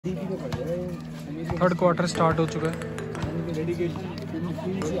Third quarter start हो चुका है।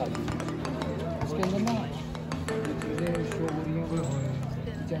 उसके अंदर ना चीज़ें शो हो रही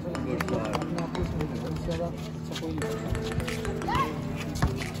हैं जैसा अपने आप को उससे ज़्यादा सपोर्ट नहीं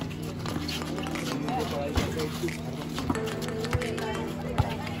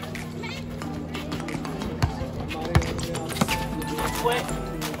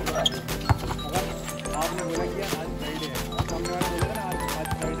आपने बोला कि आज फ्राइडे है, सामने वाला बोला ना आज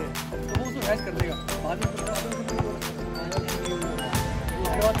फ्राइडे है, तो वो उसको हैश कर देगा। बाद में उसके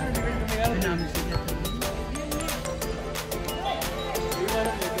बाद में डिबेट करने यार नाम से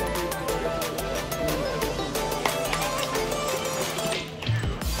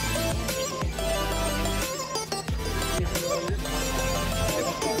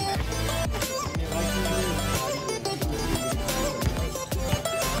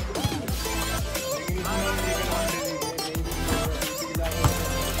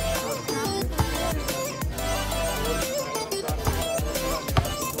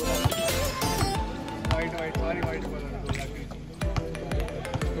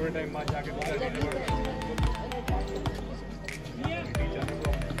टाइम बाद जाके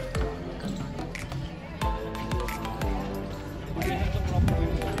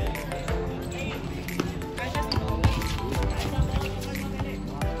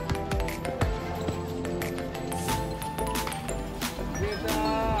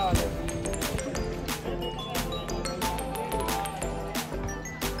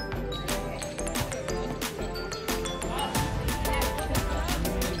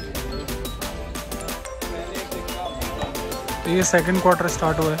ये सेकंड क्वार्टर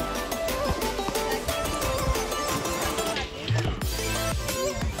स्टार्ट हुआ है।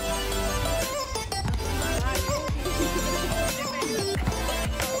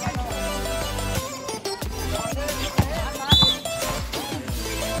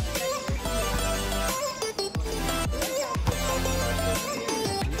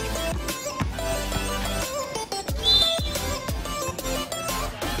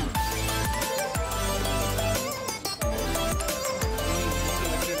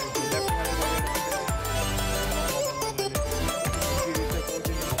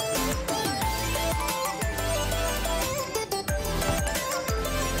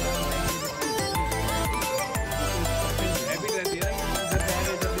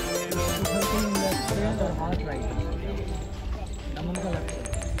 नमन का लगता है,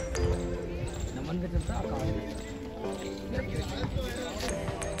 नमन का चलता है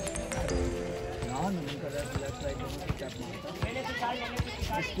नमन का लेफ्ट राइट कैप मारता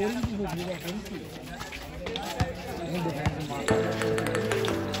स्कोरिंग की होगी वो कौन सी नहीं डिफेंस मारता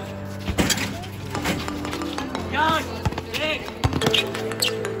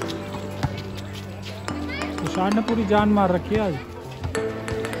निशान ने पूरी जान मार रखी है आज।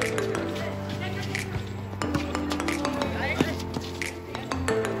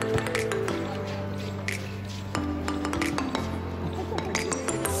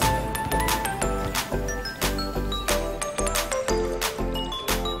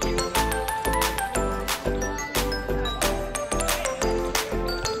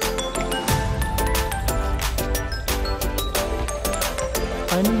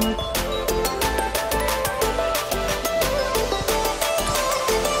 Final match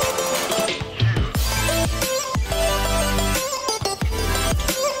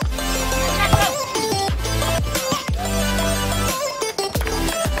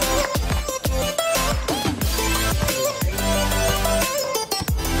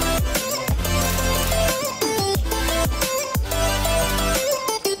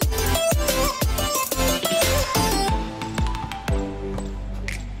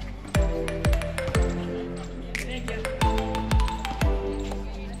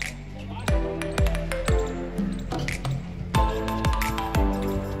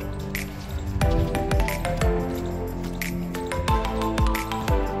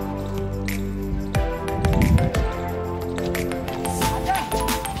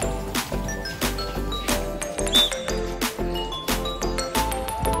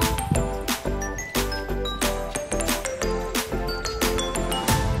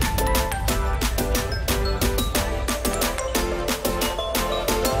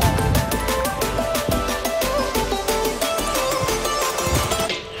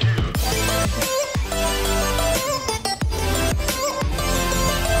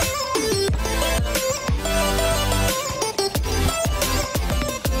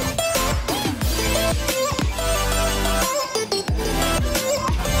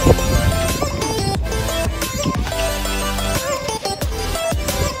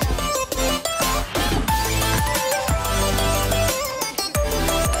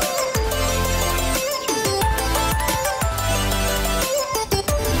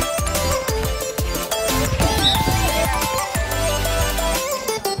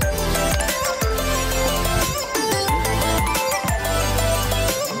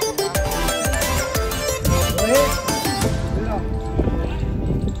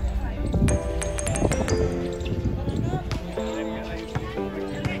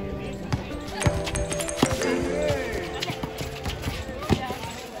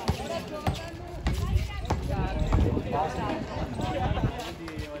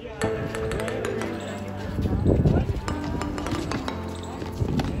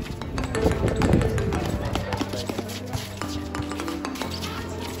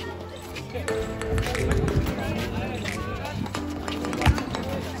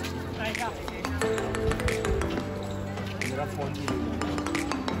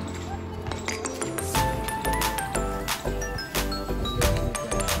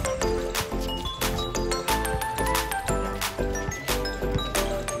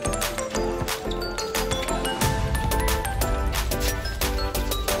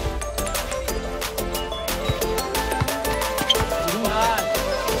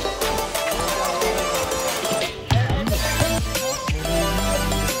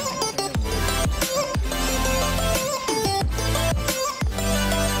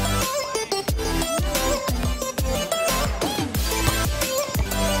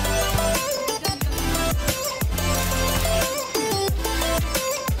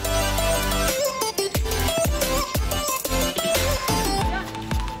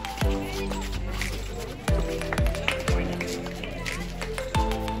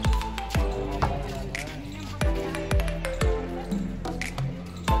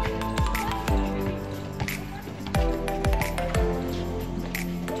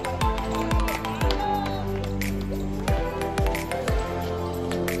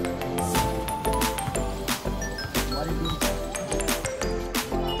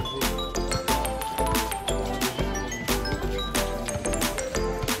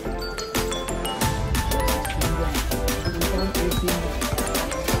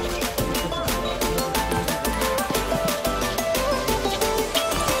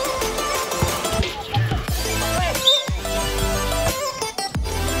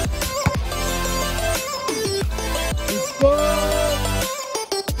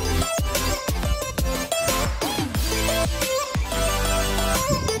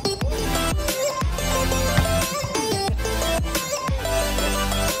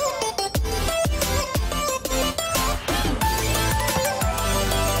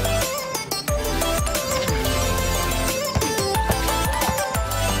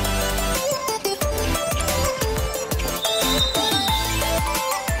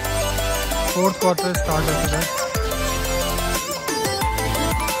fourth quarter start हो चुका है।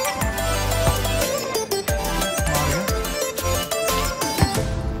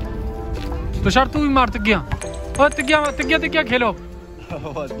 तुषार तू भी मार तिग्या और तिग्या खेलो।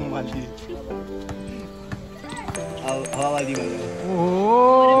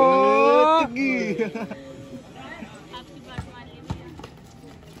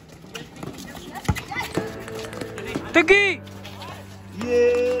 तिग्गी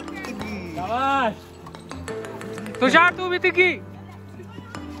तुषार तू भी तिग्गी।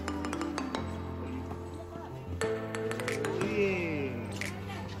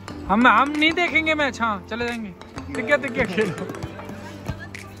 हम नहीं देखेंगे मैच। हाँ चले जाएंगे। तिग्या खेलो।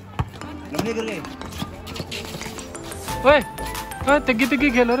 ओए तिग्गी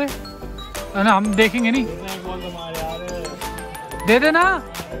खेलो रे। है ना, हम देखेंगे नहीं। दे देना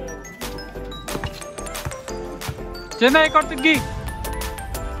चेन्नई, एक और तिग्गी।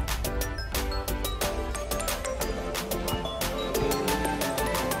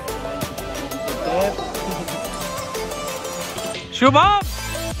 शुभम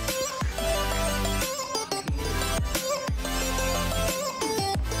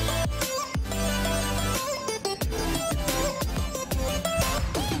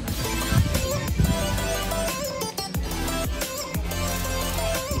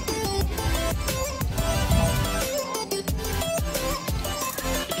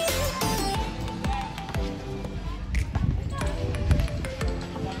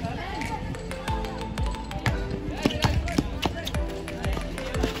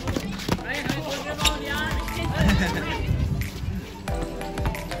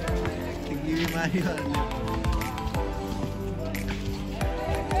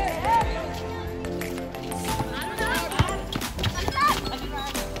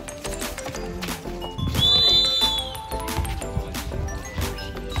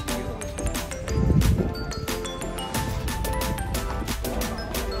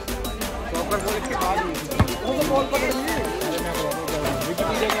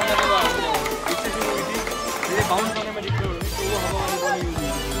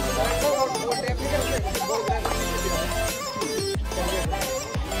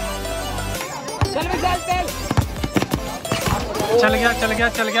चल चल गया चल गया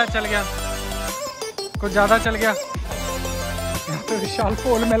चल गया चल गया, कुछ ज़्यादा चल गया। यहाँ पे विशाल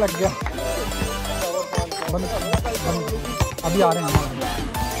पोल में लग गया। अभी आ रहे हैं।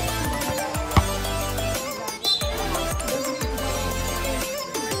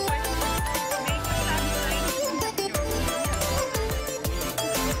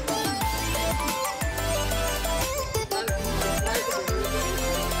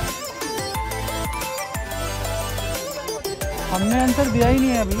 हमने आंसर दिया ही नहीं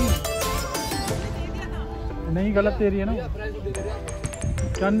है अभी। नहीं, गलत दे रही है ना।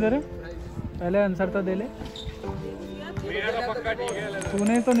 क्या नहीं दे रहे? पहले आंसर तो दे ले।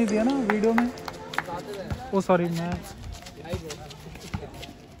 तूने तो नहीं दिया ना वीडियो में। ओ सॉरी, मैं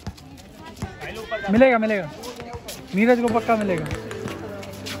मिलेगा मिलेगा, नीरज को पक्का मिलेगा।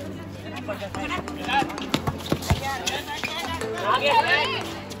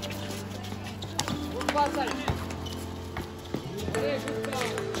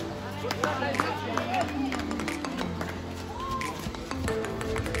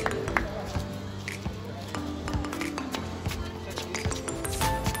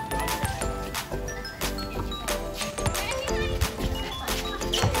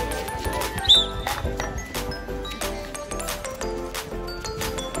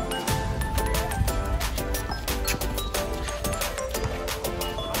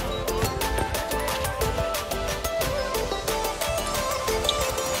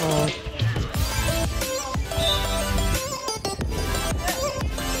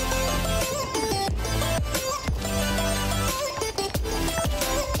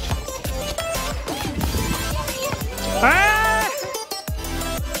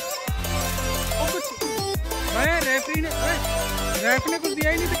 रेफ ने कुछ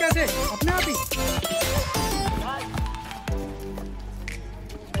दिया ही नहीं तो कैसे अपने आप ही।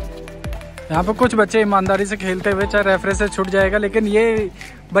 यहाँ पे कुछ बच्चे ईमानदारी से खेलते हुए चाहे रेफरी से छूट जाएगा, लेकिन ये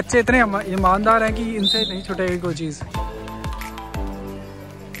बच्चे इतने ईमानदार हैं कि इनसे नहीं छूटेगी कोई चीज़।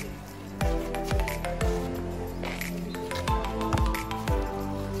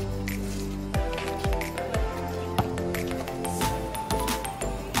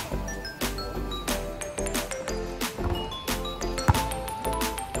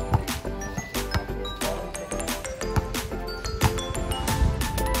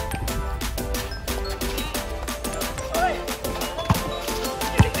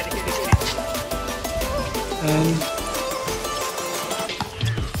 And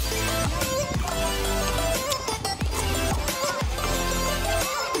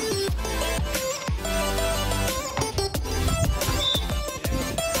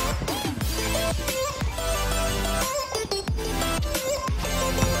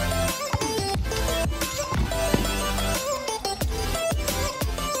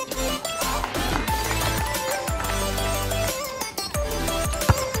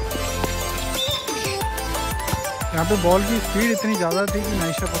यहाँ पे बॉल की स्पीड इतनी ज़्यादा थी कि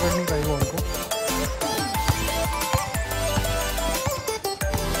नाइशा पकड़ नहीं पाई बॉल को।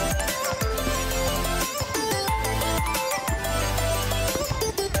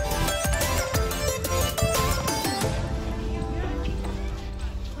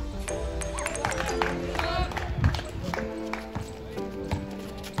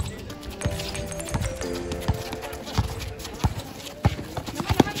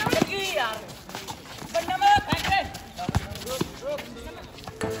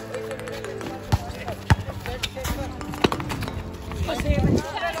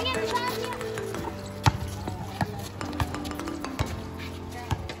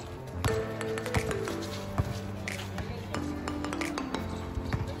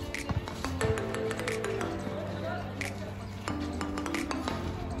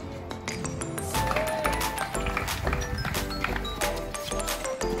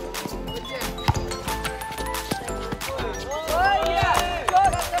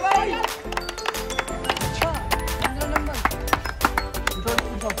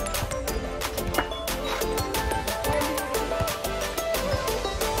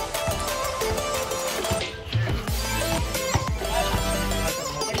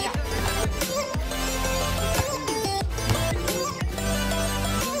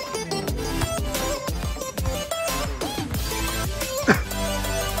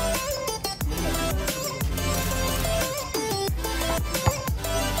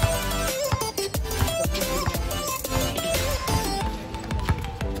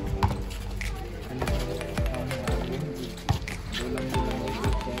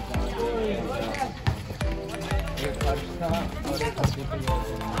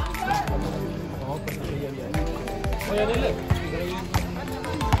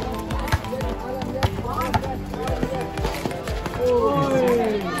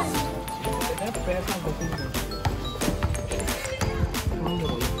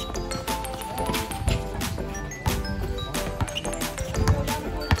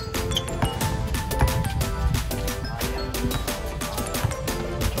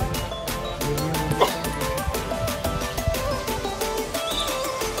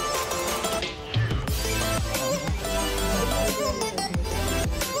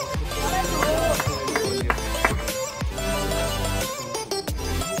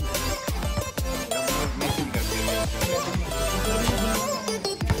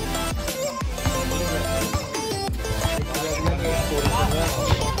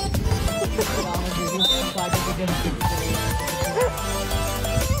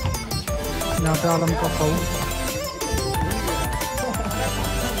 यहाँ पे आलम का फाउल।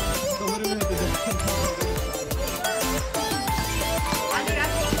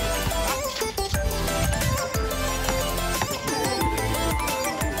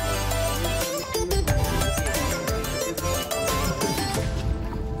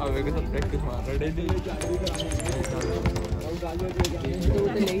 प्रैक्टिस मार रहे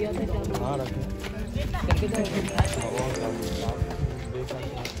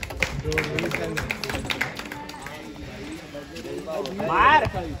मार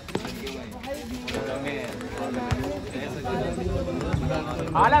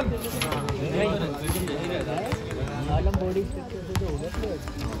आलम आलम बॉडी स्ट्रक्चर से हो गया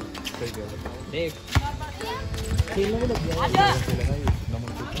देख खेलने में लग गया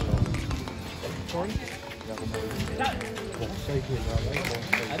कौन बॉक्स ही खेल रहा है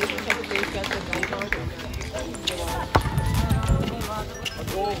अरे तो सब तेज क्या कर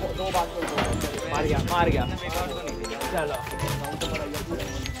दो बात मार गया चलो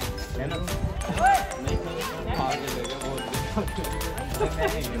है ना भाग ले गया बहुत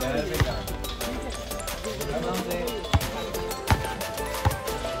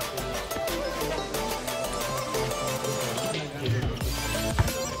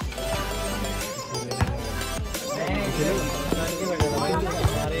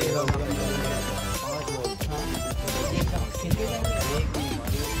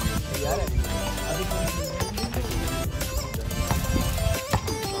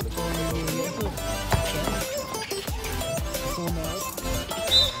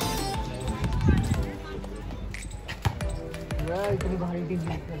इतनी भारी टीम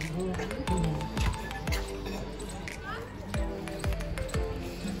जीत कर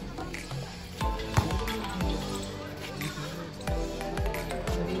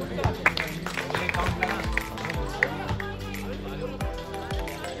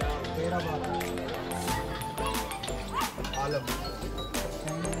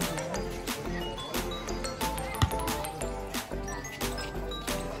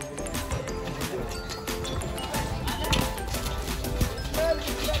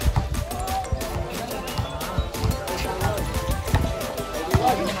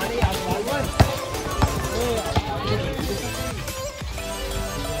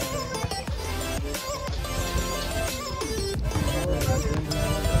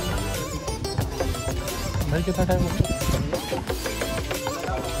भाई कितना टाइम हो गया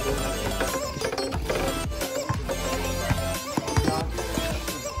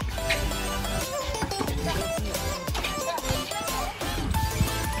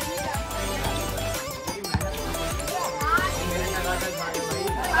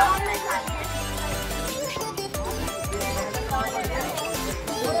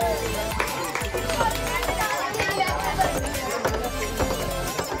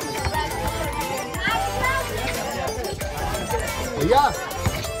भैया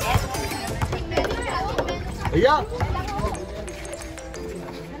भैया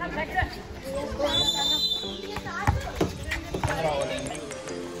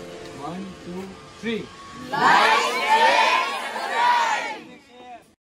 1 2 3